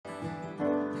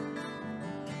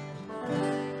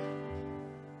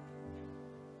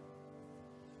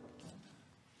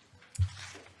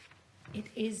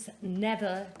is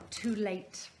never too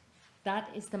late. That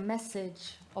is the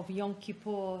message of Yom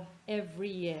Kippur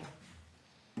every year.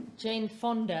 Jane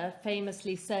Fonda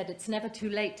famously said, "It's never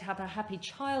too late to have a happy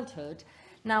childhood."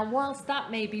 Now, whilst that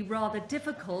may be rather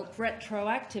difficult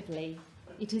retroactively,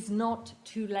 it is not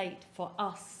too late for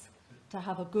us to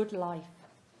have a good life.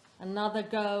 Another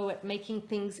go at making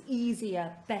things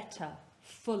easier, better,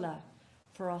 fuller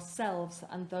for ourselves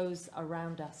and those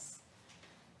around us.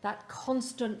 That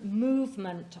constant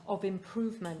movement of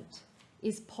improvement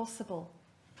is possible,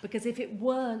 because if it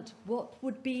weren't, what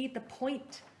would be the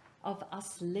point of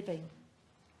us living?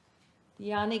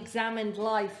 The unexamined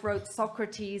life, wrote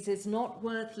Socrates, is not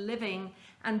worth living,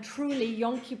 and truly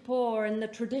Yom Kippur and the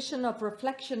tradition of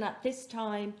reflection at this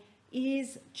time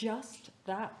is just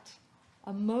that,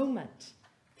 a moment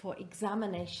for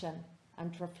examination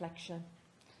and reflection.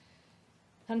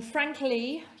 And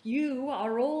frankly, you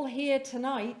are all here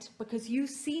tonight because you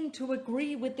seem to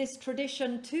agree with this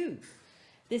tradition too.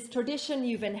 This tradition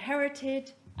you've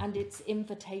inherited and its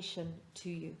invitation to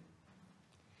you.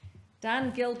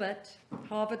 Dan Gilbert,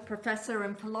 Harvard professor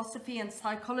in philosophy and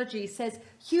psychology, says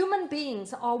human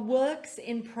beings are works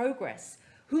in progress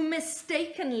who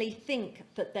mistakenly think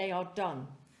that they are done.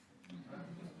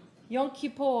 Yom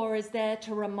Kippur is there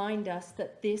to remind us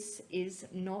that this is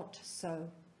not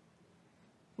so.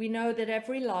 We know that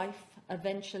every life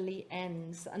eventually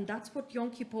ends, and that's what Yom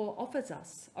Kippur offers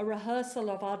us, a rehearsal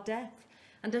of our death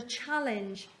and a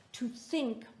challenge to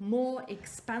think more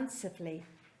expansively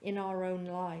in our own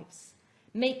lives.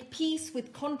 Make peace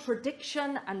with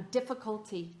contradiction and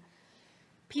difficulty.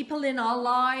 People in our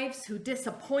lives who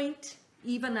disappoint,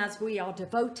 even as we are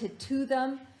devoted to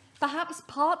them, perhaps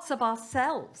parts of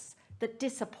ourselves that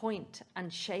disappoint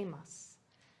and shame us.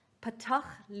 Patach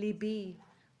libi,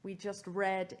 we just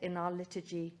read in our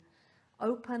liturgy.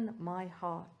 Open my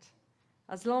heart.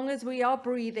 As long as we are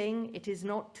breathing, it is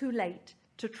not too late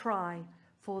to try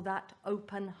for that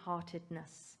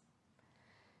open-heartedness.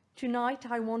 Tonight,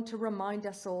 I want to remind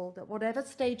us all that whatever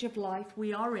stage of life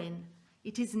we are in,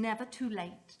 it is never too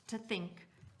late to think,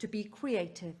 to be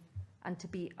creative, and to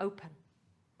be open.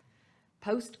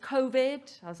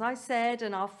 Post-COVID, as I said,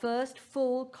 in our first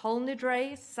full Kol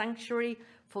Nidre sanctuary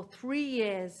for 3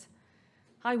 years,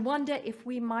 I wonder if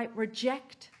we might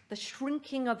reject the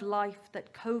shrinking of life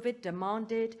that COVID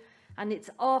demanded and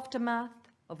its aftermath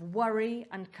of worry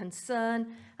and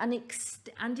concern,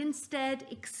 and instead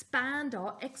expand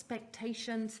our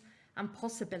expectations and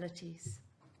possibilities.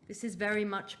 This is very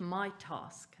much my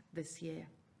task this year.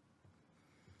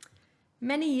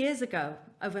 Many years ago,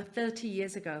 over 30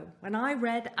 years ago, when I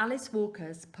read Alice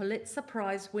Walker's Pulitzer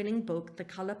Prize-winning book, The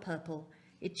Color Purple,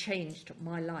 it changed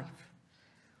my life.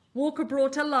 Walker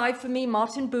brought alive for me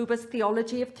Martin Buber's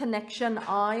theology of connection,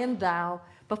 I and thou,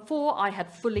 before I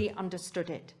had fully understood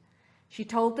it. She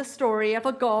told the story of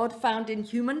a God found in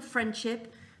human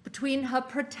friendship between her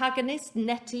protagonist,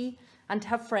 Nettie, and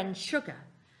her friend, Sugar.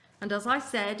 And as I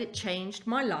said, it changed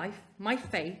my life, my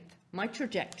faith, my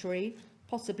trajectory,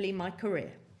 possibly my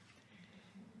career.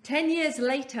 10 years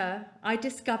later, I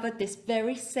discovered this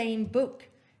very same book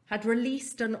had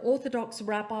released an Orthodox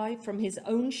rabbi from his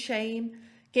own shame,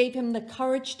 gave him the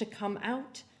courage to come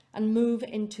out and move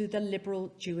into the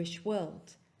liberal Jewish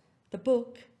world. The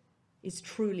book is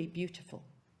truly beautiful,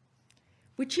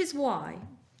 which is why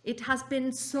it has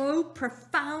been so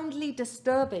profoundly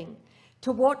disturbing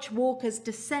to watch Walker's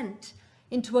descent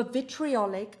into a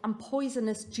vitriolic and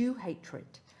poisonous Jew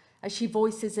hatred, as she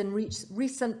voices in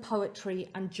recent poetry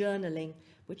and journaling,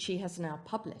 which she has now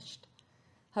published.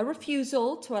 Her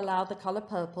refusal to allow The Color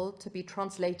Purple to be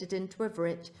translated into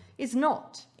Ivrit is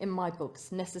not, in my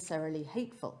books, necessarily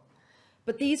hateful.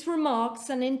 But these remarks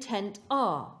and intent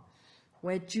are,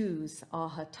 where Jews are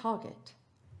her target.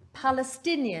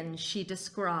 Palestinians, she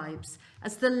describes,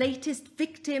 as the latest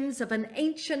victims of an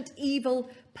ancient evil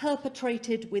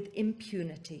perpetrated with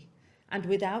impunity and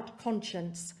without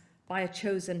conscience by a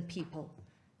chosen people.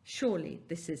 Surely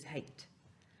this is hate.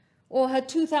 Or her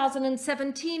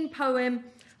 2017 poem,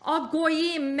 Are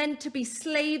Goyim meant to be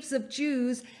slaves of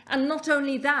Jews, and not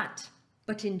only that,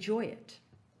 but enjoy it?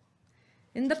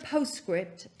 In the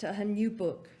postscript to her new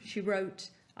book, she wrote,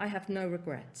 I have no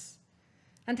regrets,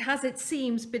 and has, it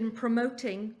seems, been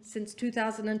promoting since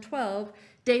 2012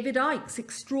 David Icke's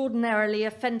extraordinarily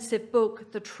offensive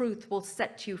book, The Truth Will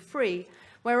Set You Free,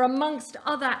 where amongst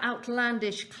other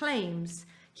outlandish claims,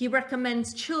 he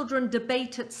recommends children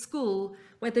debate at school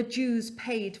whether Jews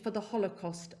paid for the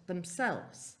Holocaust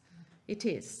themselves. It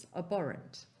is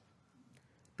abhorrent.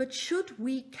 But should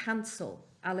we cancel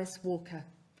Alice Walker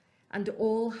and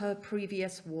all her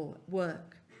previous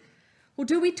work? Or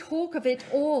do we talk of it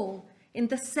all in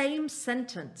the same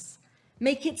sentence.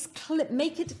 Make it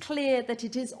clear that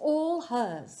it is all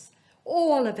hers.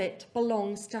 All of it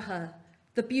belongs to her,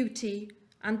 the beauty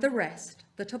and the rest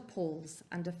that appalls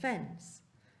and offends.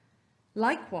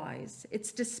 Likewise,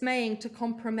 it's dismaying to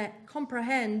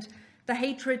comprehend the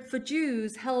hatred for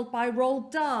Jews held by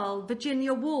Roald Dahl,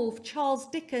 Virginia Woolf, Charles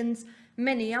Dickens,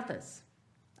 many others.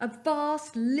 A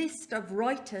vast list of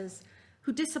writers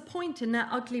who disappoint in their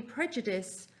ugly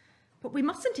prejudice, but we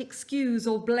mustn't excuse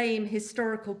or blame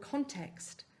historical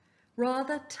context.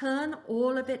 Rather, turn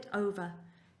all of it over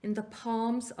in the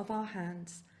palms of our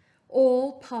hands,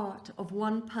 all part of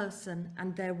one person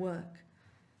and their work,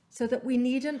 so that we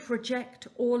needn't reject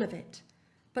all of it,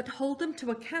 but hold them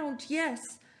to account,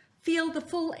 yes, feel the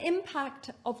full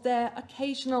impact of their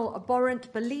occasional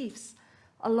abhorrent beliefs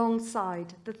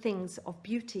alongside the things of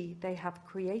beauty they have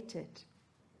created.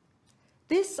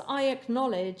 This, I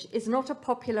acknowledge, is not a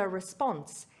popular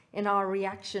response in our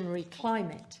reactionary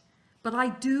climate, but I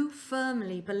do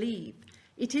firmly believe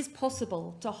it is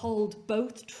possible to hold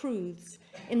both truths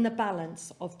in the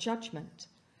balance of judgment.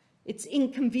 It's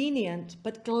inconvenient,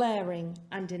 but glaring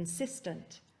and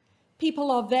insistent.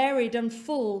 People are varied and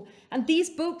full, and these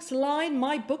books line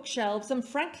my bookshelves and,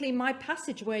 frankly, my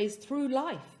passageways through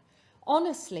life,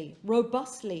 honestly,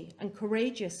 robustly, and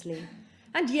courageously.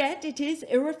 And yet it is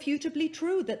irrefutably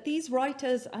true that these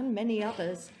writers and many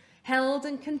others held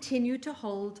and continue to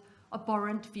hold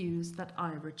abhorrent views that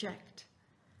I reject.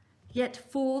 Yet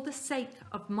for the sake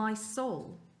of my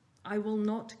soul, I will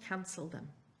not cancel them.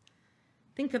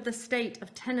 Think of the state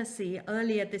of Tennessee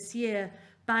earlier this year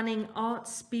banning Art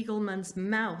Spiegelman's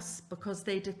Mouse because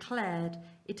they declared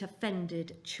it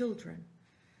offended children.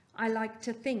 I like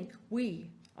to think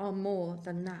we are more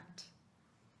than that.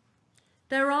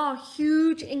 There are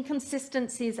huge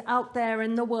inconsistencies out there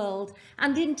in the world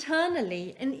and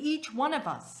internally in each one of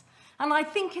us. And I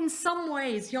think in some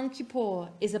ways Yom Kippur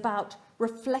is about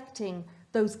reflecting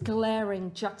those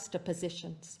glaring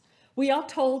juxtapositions. We are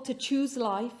told to choose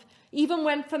life, even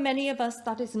when for many of us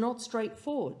that is not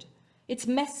straightforward. It's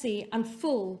messy and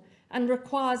full and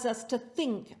requires us to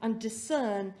think and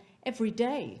discern every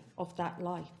day of that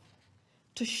life.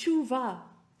 Teshuvah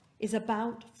is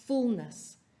about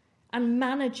fullness, and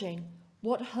managing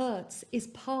what hurts is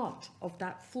part of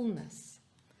that fullness.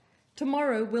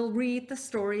 Tomorrow we'll read the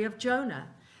story of Jonah,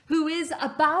 who is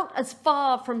about as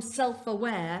far from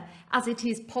self-aware as it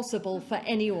is possible for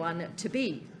anyone to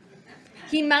be.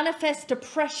 He manifests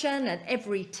depression at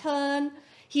every turn.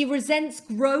 He resents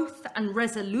growth and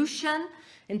resolution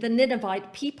in the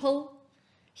Ninevite people.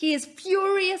 He is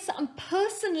furious and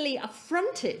personally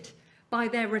affronted by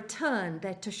their return,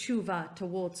 their teshuvah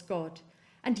towards God.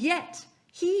 And yet,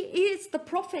 he is the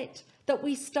prophet that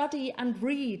we study and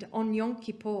read on Yom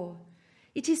Kippur.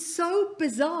 It is so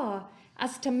bizarre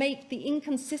as to make the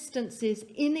inconsistencies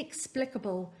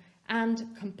inexplicable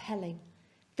and compelling.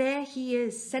 There he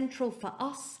is, central for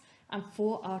us and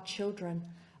for our children.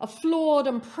 A flawed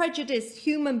and prejudiced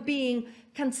human being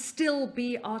can still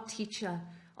be our teacher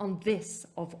on this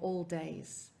of all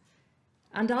days.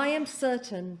 And I am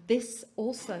certain this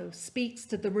also speaks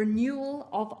to the renewal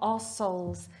of our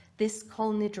souls this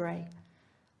Kol Nidre,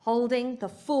 holding the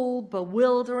full,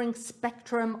 bewildering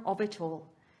spectrum of it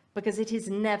all, because it is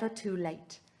never too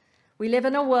late. We live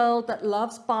in a world that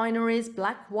loves binaries,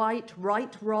 black, white,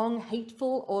 right, wrong,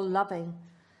 hateful, or loving.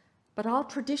 But our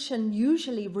tradition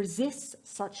usually resists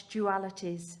such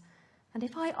dualities. And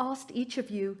if I asked each of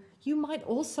you, you might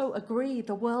also agree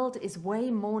the world is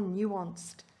way more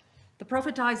nuanced. The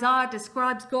prophet Isaiah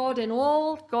describes God in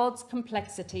all God's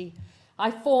complexity.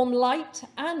 I form light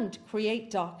and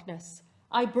create darkness.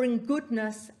 I bring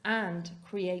goodness and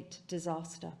create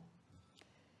disaster.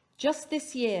 Just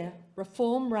this year,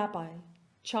 Reform Rabbi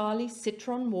Charlie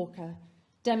Citron Walker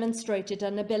demonstrated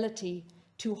an ability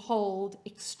to hold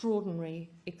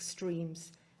extraordinary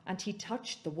extremes, and he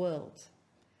touched the world.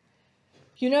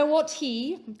 You know what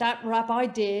that rabbi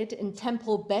did in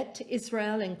Temple Bet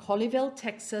Israel in Colleyville,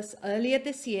 Texas earlier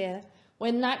this year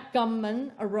when that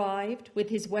gunman arrived with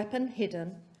his weapon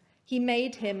hidden? He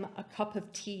made him a cup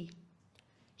of tea.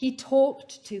 He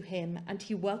talked to him and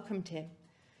he welcomed him.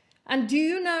 And do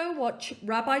you know what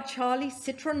Rabbi Charlie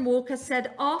Citron Walker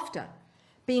said after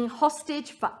being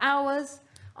hostage for hours,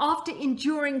 after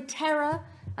enduring terror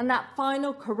and that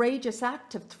final courageous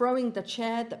act of throwing the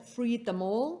chair that freed them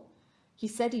all? He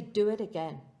said he'd do it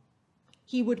again.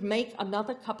 He would make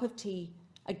another cup of tea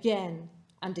again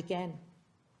and again.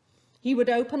 He would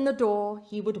open the door,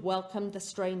 he would welcome the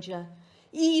stranger,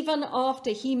 even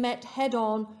after he met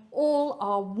head-on all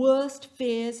our worst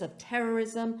fears of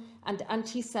terrorism and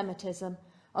anti-Semitism,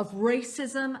 of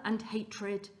racism and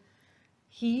hatred,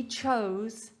 he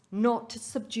chose not to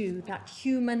subdue that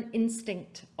human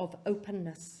instinct of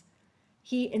openness.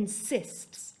 He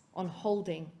insists on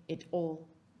holding it all.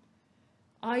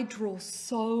 I draw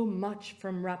so much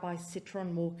from Rabbi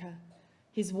Citron Walker,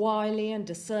 his wily and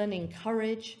discerning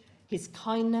courage, his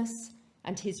kindness,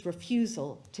 and his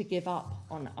refusal to give up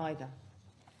on either.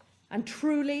 And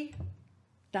truly,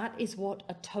 that is what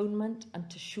atonement and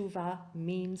teshuvah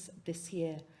means this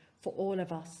year for all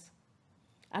of us.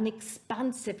 An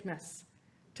expansiveness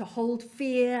to hold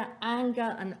fear,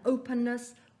 anger, and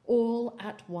openness all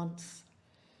at once.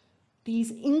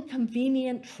 These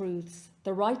inconvenient truths,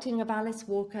 the writing of Alice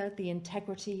Walker, the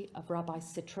integrity of Rabbi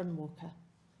Citron Walker.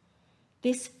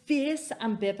 This fierce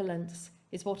ambivalence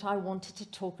is what I wanted to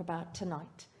talk about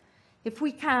tonight. If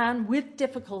we can, with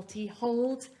difficulty,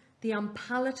 hold the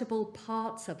unpalatable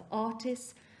parts of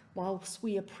artists whilst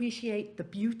we appreciate the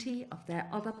beauty of their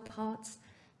other parts,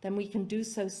 then we can do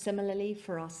so similarly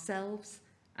for ourselves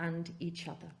and each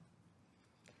other.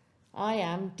 I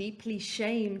am deeply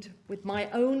shamed with my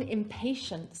own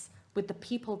impatience with the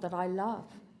people that I love.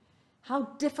 How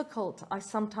difficult I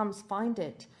sometimes find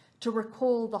it to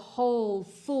recall the whole,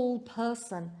 full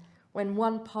person when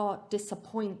one part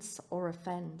disappoints or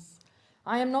offends.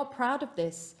 I am not proud of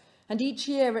this, and each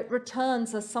year it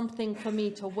returns as something for me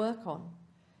to work on.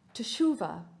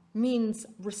 Teshuvah means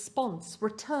response,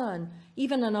 return,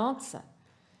 even an answer.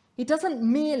 It doesn't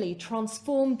merely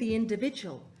transform the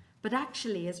individual, but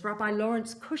actually, as Rabbi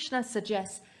Lawrence Kushner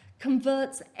suggests,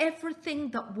 converts everything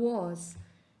that was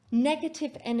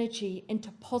negative energy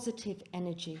into positive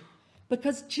energy.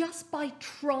 Because just by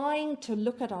trying to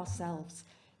look at ourselves,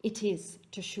 it is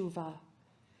teshuvah.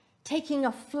 Taking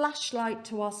a flashlight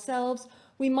to ourselves,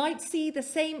 we might see the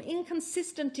same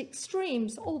inconsistent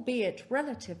extremes, albeit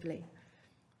relatively.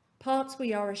 Parts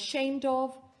we are ashamed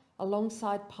of,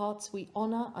 alongside parts we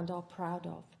honor and are proud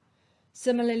of.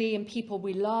 Similarly, in people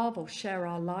we love or share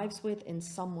our lives with in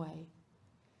some way.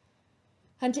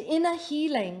 And inner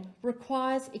healing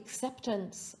requires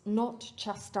acceptance, not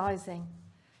chastising.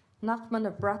 Nachman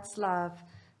of Bratslav,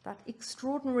 that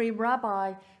extraordinary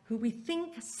rabbi who we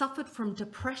think suffered from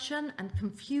depression and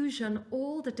confusion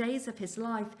all the days of his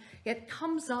life, yet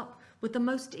comes up with the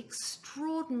most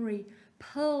extraordinary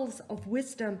pearls of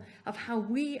wisdom of how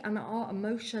we and our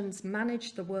emotions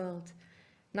manage the world.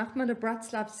 Nachman of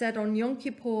Bratslav said on Yom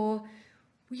Kippur,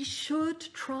 we should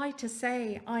try to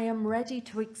say, I am ready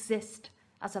to exist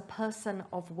as a person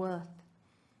of worth.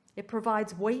 It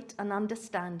provides weight and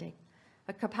understanding,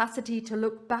 a capacity to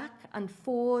look back and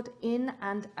forward, in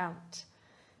and out.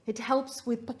 It helps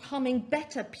with becoming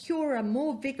better, purer,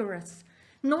 more vigorous,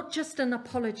 not just an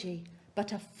apology,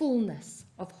 but a fullness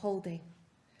of holding.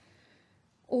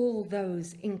 All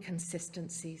those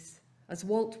inconsistencies. As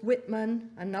Walt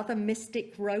Whitman, another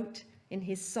mystic, wrote in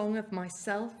his Song of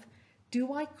Myself,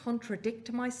 do I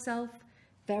contradict myself?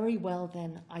 Very well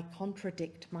then, I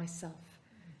contradict myself.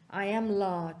 I am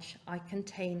large, I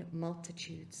contain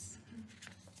multitudes.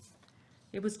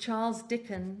 It was Charles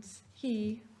Dickens,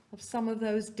 he of some of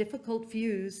those difficult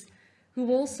views, who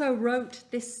also wrote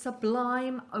this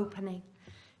sublime opening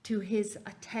to his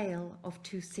A Tale of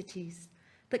Two Cities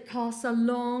that casts a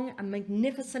long and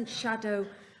magnificent shadow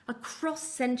across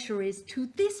centuries to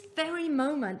this very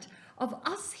moment of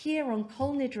us here on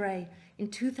Kol Nidre in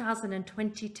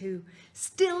 2022,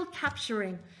 still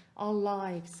capturing our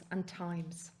lives and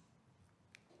times.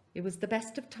 It was the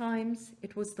best of times,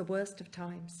 it was the worst of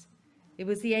times. It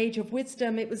was the age of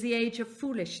wisdom, it was the age of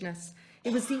foolishness.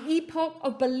 It was the epoch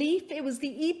of belief, it was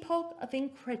the epoch of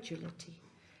incredulity.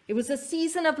 It was a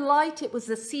season of light, it was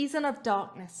the season of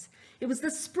darkness. It was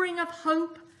the spring of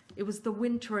hope, it was the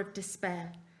winter of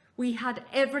despair. We had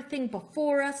everything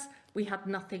before us, we had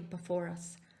nothing before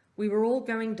us. We were all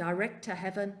going direct to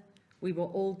heaven, we were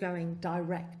all going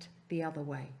direct the other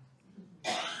way.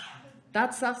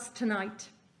 That's us tonight,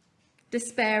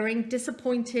 despairing,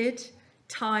 disappointed,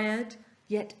 tired,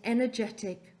 yet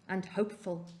energetic and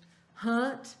hopeful,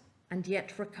 hurt and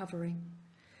yet recovering.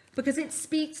 Because it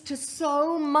speaks to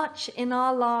so much in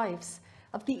our lives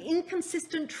of the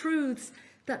inconsistent truths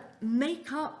that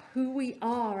make up who we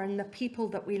are and the people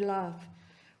that we love.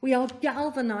 We are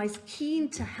galvanized, keen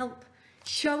to help,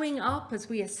 showing up as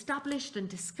we established and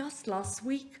discussed last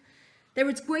week. There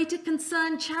is greater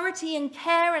concern, charity and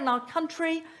care in our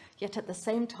country, yet at the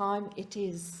same time it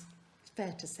is,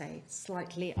 fair to say,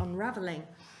 slightly unraveling.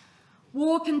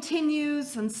 War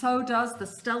continues, and so does the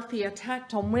stealthy attack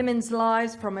on women's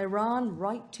lives from Iran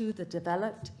right to the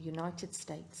developed United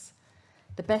States.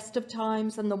 The best of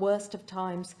times and the worst of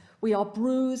times, we are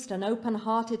bruised and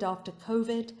open-hearted after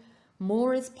COVID.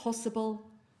 More is possible,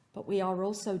 but we are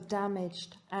also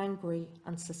damaged, angry,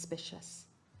 and suspicious.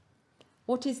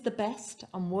 What is the best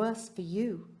and worst for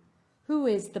you? Who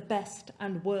is the best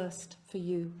and worst for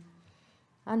you?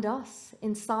 And us,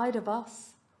 inside of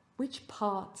us, which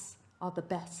parts are the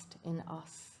best in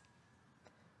us?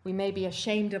 We may be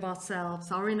ashamed of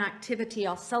ourselves, our inactivity,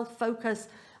 our self-focus,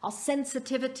 our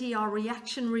sensitivity, our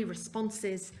reactionary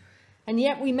responses, and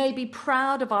yet we may be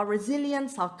proud of our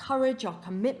resilience, our courage, our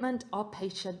commitment, our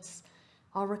patience,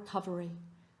 our recovery.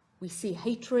 We see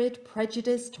hatred,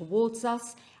 prejudice towards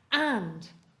us, and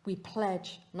we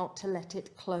pledge not to let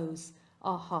it close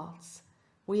our hearts.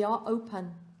 We are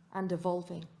open and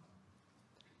evolving.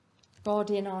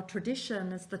 God in our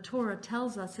tradition, as the Torah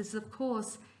tells us, is of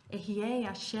course Ehyeh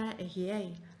Asher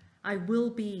Ehyeh. I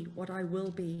will be what I will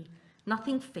be.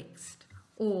 Nothing fixed,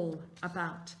 all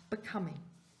about becoming.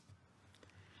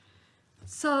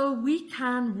 So we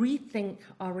can rethink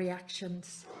our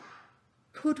reactions.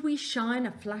 Could we shine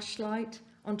a flashlight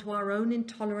onto our own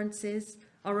intolerances,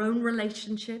 our own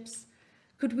relationships?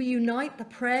 Could we unite the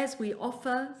prayers we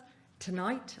offer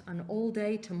tonight and all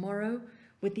day tomorrow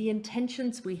with the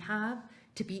intentions we have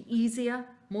to be easier,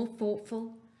 more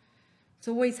thoughtful? It's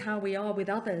always how we are with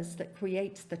others that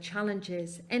creates the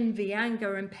challenges, envy,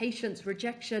 anger, impatience,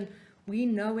 rejection. We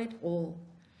know it all.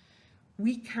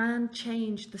 We can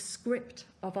change the script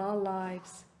of our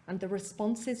lives and the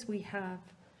responses we have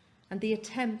and the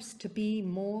attempts to be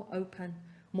more open,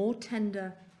 more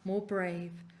tender, more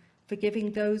brave,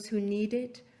 forgiving those who need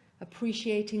it,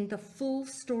 appreciating the full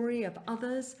story of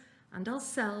others and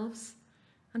ourselves,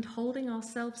 and holding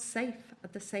ourselves safe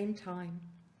at the same time.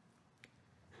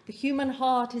 The human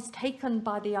heart is taken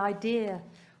by the idea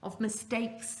of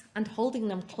mistakes and holding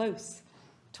them close.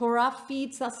 Torah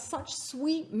feeds us such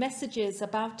sweet messages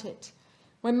about it.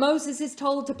 When Moses is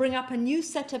told to bring up a new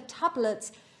set of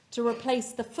tablets to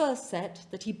replace the first set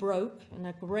that he broke in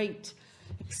a great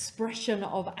expression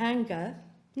of anger,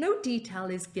 no detail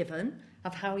is given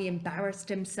of how he embarrassed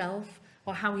himself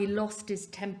or how he lost his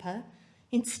temper.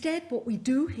 Instead, what we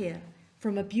do hear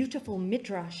from a beautiful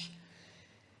midrash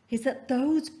is that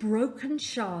those broken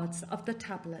shards of the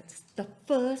tablets, the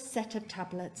first set of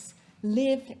tablets,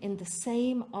 live in the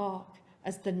same ark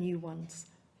as the new ones,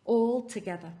 all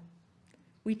together.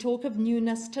 We talk of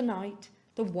newness tonight,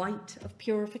 the white of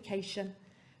purification,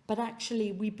 but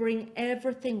actually we bring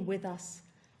everything with us,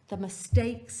 the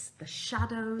mistakes, the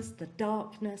shadows, the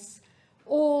darkness,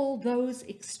 all those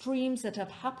extremes that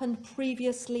have happened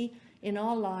previously in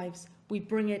our lives, we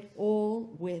bring it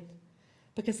all with.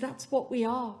 Because that's what we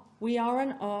are. We are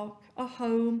an ark, a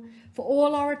home for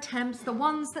all our attempts, the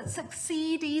ones that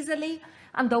succeed easily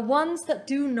and the ones that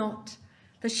do not.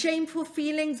 The shameful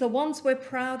feelings, the ones we're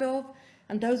proud of,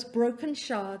 and those broken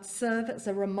shards serve as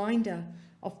a reminder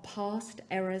of past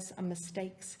errors and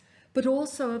mistakes, but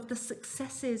also of the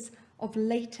successes of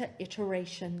later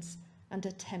iterations and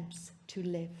attempts to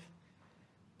live.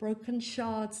 Broken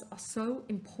shards are so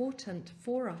important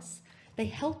for us. They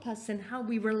help us in how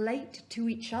we relate to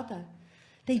each other.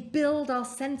 They build our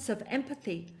sense of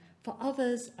empathy for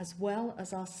others as well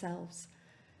as ourselves.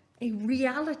 A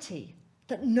reality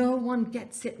that no one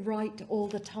gets it right all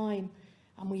the time,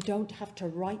 and we don't have to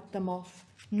write them off,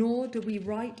 nor do we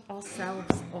write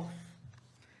ourselves off.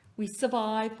 We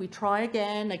survive, we try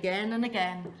again and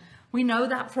again. We know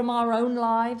that from our own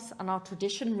lives, and our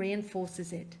tradition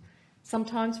reinforces it.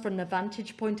 Sometimes from the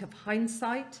vantage point of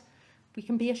hindsight, we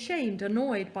can be ashamed,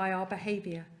 annoyed by our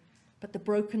behavior, but the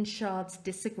broken shards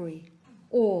disagree.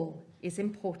 All is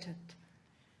important.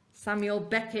 Samuel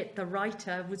Beckett, the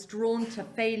writer, was drawn to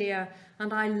failure,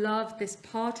 and I love this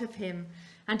part of him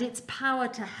and its power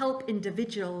to help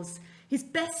individuals. His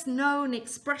best known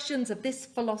expressions of this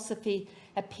philosophy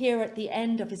appear at the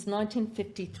end of his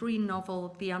 1953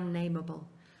 novel, The Unnameable.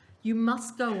 You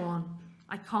must go on.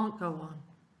 I can't go on.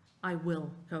 I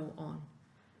will go on.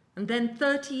 And then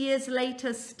 30 years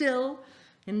later, still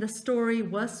in the story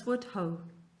Worswood Ho,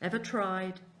 ever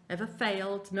tried, ever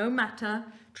failed, no matter,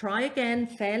 try again,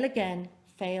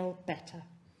 fail better.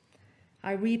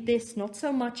 I read this not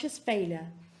so much as failure,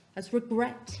 as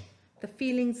regret, the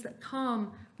feelings that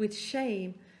come with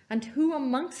shame, and who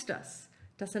amongst us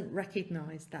doesn't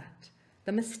recognize that?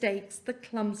 The mistakes, the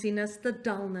clumsiness, the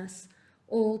dullness,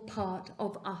 all part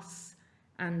of us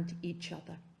and each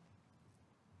other.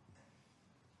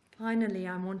 Finally,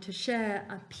 I want to share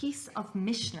a piece of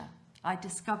Mishnah I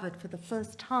discovered for the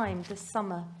first time this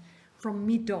summer from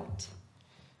Midot.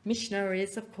 Mishnah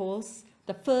is, of course,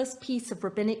 the first piece of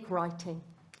rabbinic writing,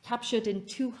 captured in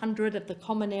 200 of the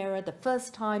Common Era, the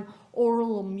first time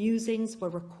oral musings were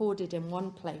recorded in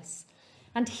one place.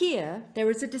 And here there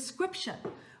is a description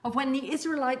of when the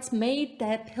Israelites made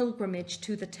their pilgrimage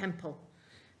to the temple.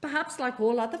 Perhaps like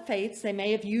all other faiths, they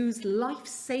may have used life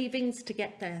savings to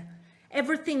get there.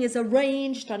 Everything is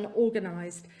arranged and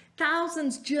organized.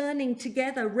 Thousands journeying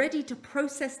together, ready to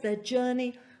process their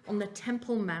journey on the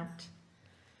Temple Mount.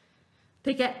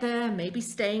 They get there, maybe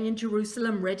staying in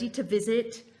Jerusalem, ready to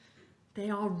visit. They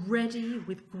are ready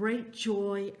with great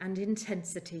joy and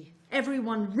intensity.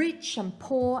 Everyone, rich and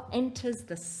poor, enters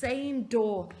the same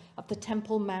door of the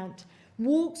Temple Mount,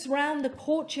 walks round the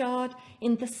courtyard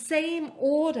in the same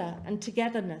order and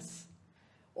togetherness,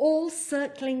 all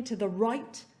circling to the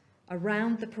right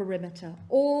around the perimeter,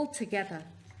 all together,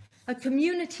 a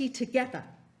community together.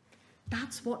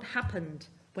 That's what happened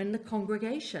when the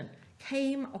congregation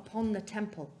came upon the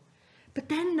temple. But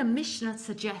then the Mishnah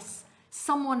suggests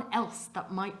someone else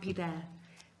that might be there.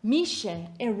 Mishe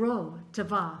ero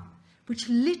tava, which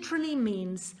literally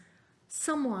means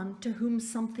someone to whom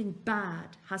something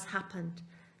bad has happened.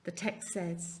 The text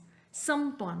says,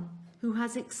 someone who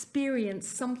has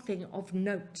experienced something of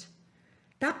note.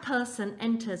 That person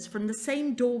enters from the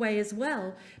same doorway as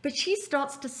well, but she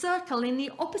starts to circle in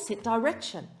the opposite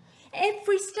direction.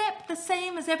 Every step the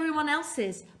same as everyone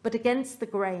else's, but against the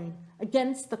grain,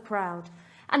 against the crowd.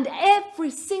 And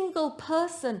every single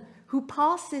person who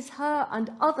passes her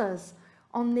and others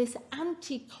on this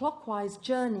anti-clockwise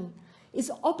journey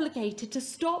is obligated to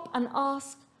stop and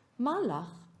ask, Malach,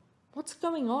 what's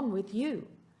going on with you?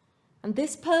 And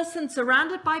this person,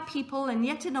 surrounded by people and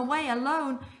yet in a way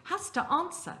alone, has to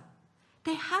answer.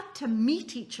 They had to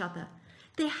meet each other.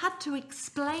 They had to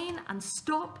explain and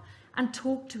stop and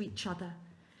talk to each other.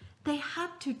 They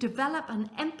had to develop an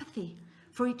empathy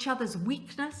for each other's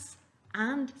weakness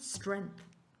and strength.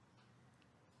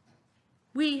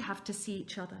 We have to see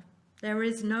each other. There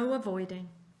is no avoiding.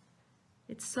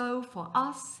 It's so for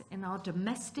us in our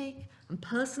domestic and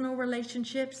personal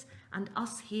relationships and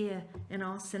us here in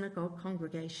our synagogue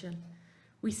congregation.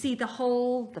 We see the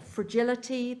whole, the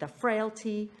fragility, the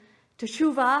frailty.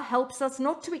 Teshuvah helps us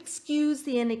not to excuse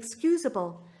the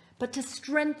inexcusable, but to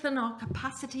strengthen our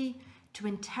capacity to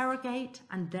interrogate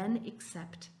and then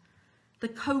accept. The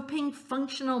coping,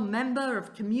 functional member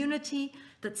of community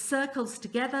that circles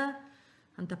together,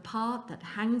 and the part that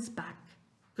hangs back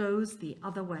goes the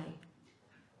other way.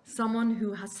 Someone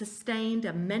who has sustained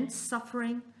immense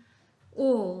suffering,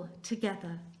 all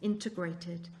together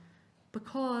integrated.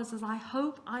 Because, as I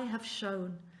hope I have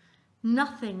shown,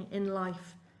 nothing in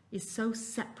life is so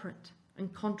separate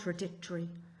and contradictory.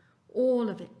 All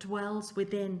of it dwells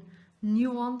within,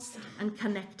 nuanced and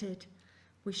connected.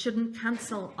 We shouldn't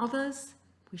cancel others.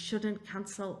 We shouldn't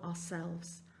cancel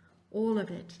ourselves. All of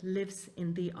it lives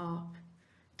in the ark.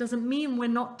 Doesn't mean we're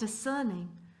not discerning,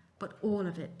 but all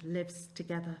of it lives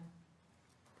together.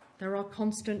 There are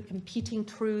constant competing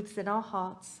truths in our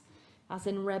hearts, as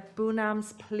in Reb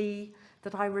Bunam's plea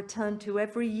that I return to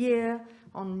every year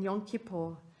on Yom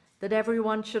Kippur, that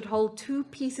everyone should hold 2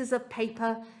 pieces of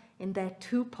paper in their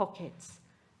 2 pockets.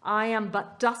 I am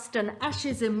but dust and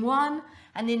ashes in one,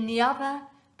 and in the other,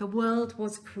 the world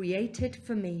was created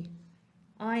for me.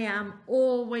 I am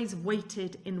always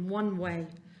weighted in one way.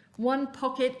 One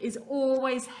pocket is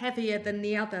always heavier than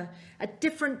the other at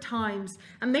different times,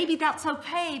 and maybe that's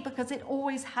okay because it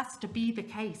always has to be the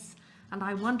case. And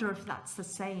I wonder if that's the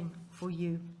same for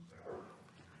you.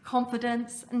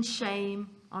 Confidence and shame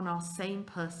on our same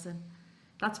person.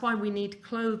 That's why we need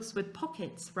clothes with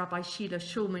pockets. Rabbi Sheila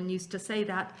Schulman used to say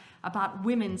that about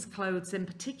women's clothes in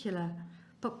particular.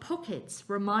 But pockets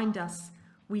remind us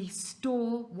we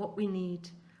store what we need.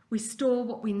 We store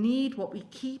what we need, what we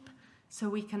keep, so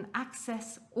we can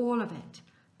access all of it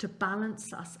to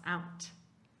balance us out.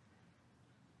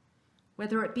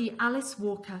 Whether it be Alice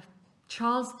Walker,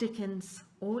 Charles Dickens,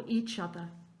 or each other,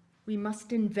 we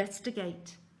must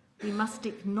investigate. We must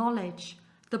acknowledge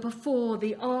the before,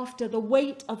 the after, the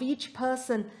weight of each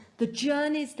person, the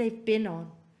journeys they've been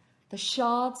on, the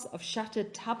shards of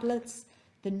shattered tablets,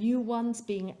 the new ones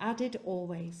being added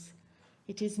always.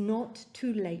 It is not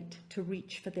too late to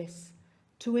reach for this,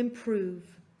 to improve,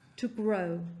 to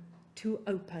grow, to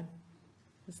open.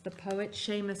 As the poet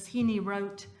Seamus Heaney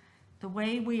wrote, the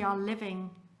way we are living,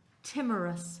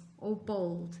 timorous or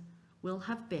bold, will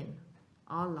have been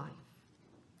our life.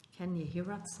 Ken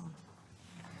Yehiratson.